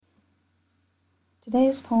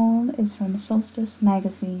Today's poem is from Solstice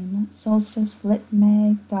Magazine,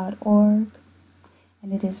 solsticelitmag.org,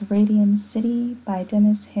 and it is Radium City by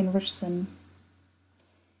Dennis Hinrichsen.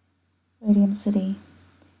 Radium City.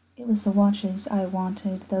 It was the watches I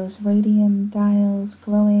wanted, those radium dials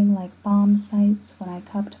glowing like bomb sights when I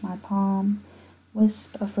cupped my palm.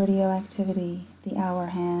 Wisp of radioactivity, the hour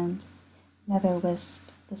hand. Nether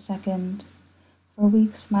wisp, the second. For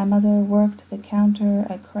weeks my mother worked the counter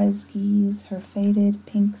at Kresge's, her faded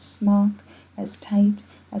pink smock as tight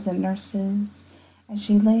as a nurse's, as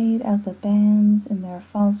she laid out the bands in their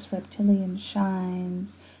false reptilian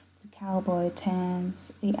shines, the cowboy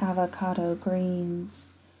tans, the avocado greens.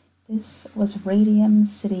 This was Radium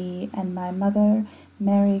City, and my mother,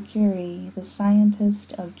 Mary Curie, the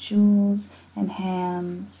scientist of jewels and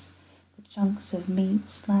hams, the chunks of meat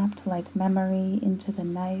slapped like memory into the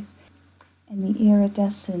knife, and the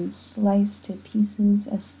iridescence sliced to pieces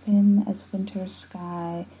as thin as winter's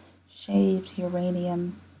sky, shaved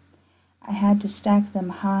uranium. I had to stack them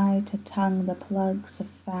high to tongue the plugs of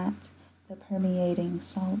fat, the permeating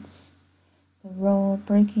salts, the roll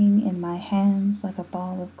breaking in my hands like a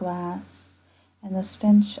ball of glass, and the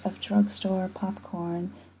stench of drugstore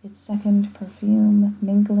popcorn, its second perfume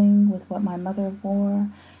mingling with what my mother wore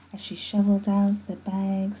as she shoveled out the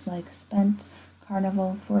bags like spent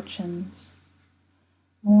carnival fortunes.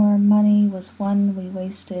 More money was one we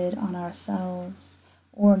wasted on ourselves,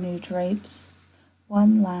 or new drapes.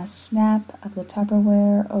 One last snap of the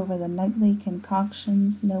Tupperware over the nightly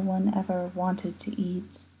concoctions no one ever wanted to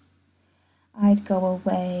eat. I'd go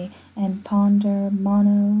away and ponder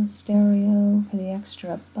mono, stereo for the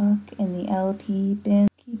extra buck in the LP bin.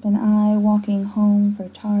 Keep an eye walking home for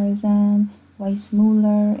Tarzan,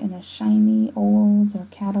 Weissmuller in a shiny Olds or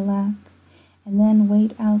Cadillac, and then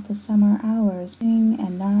wait out the summer hours, being a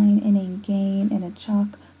 9-inning game in a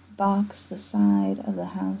chalk box the side of the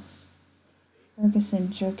house.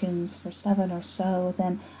 Ferguson jerkins for 7 or so,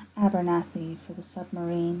 then Abernathy for the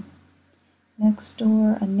submarine. Next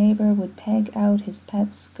door, a neighbor would peg out his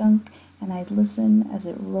pet skunk, and I'd listen as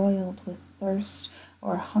it roiled with thirst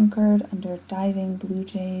or hunkered under diving blue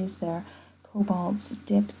jays, their cobalts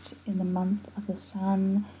dipped in the month of the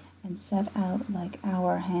sun and set out like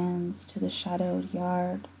hour hands to the shadowed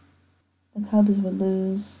yard. The Cubs would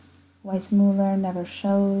lose. Weissmuller never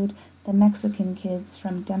showed. The Mexican kids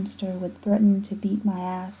from Dempster would threaten to beat my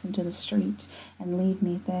ass into the street and leave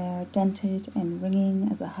me there, dented and ringing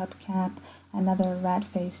as a hubcap, another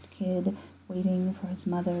rat-faced kid waiting for his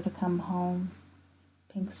mother to come home.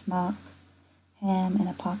 Pink smock, ham in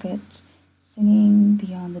a pocket, singing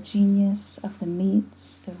beyond the genius of the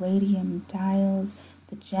meats, the radium dials,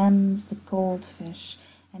 the gems, the goldfish,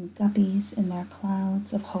 and guppies in their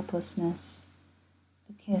clouds of hopelessness.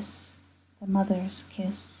 The kiss, the mother's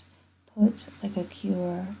kiss, put like a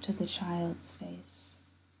cure to the child's face.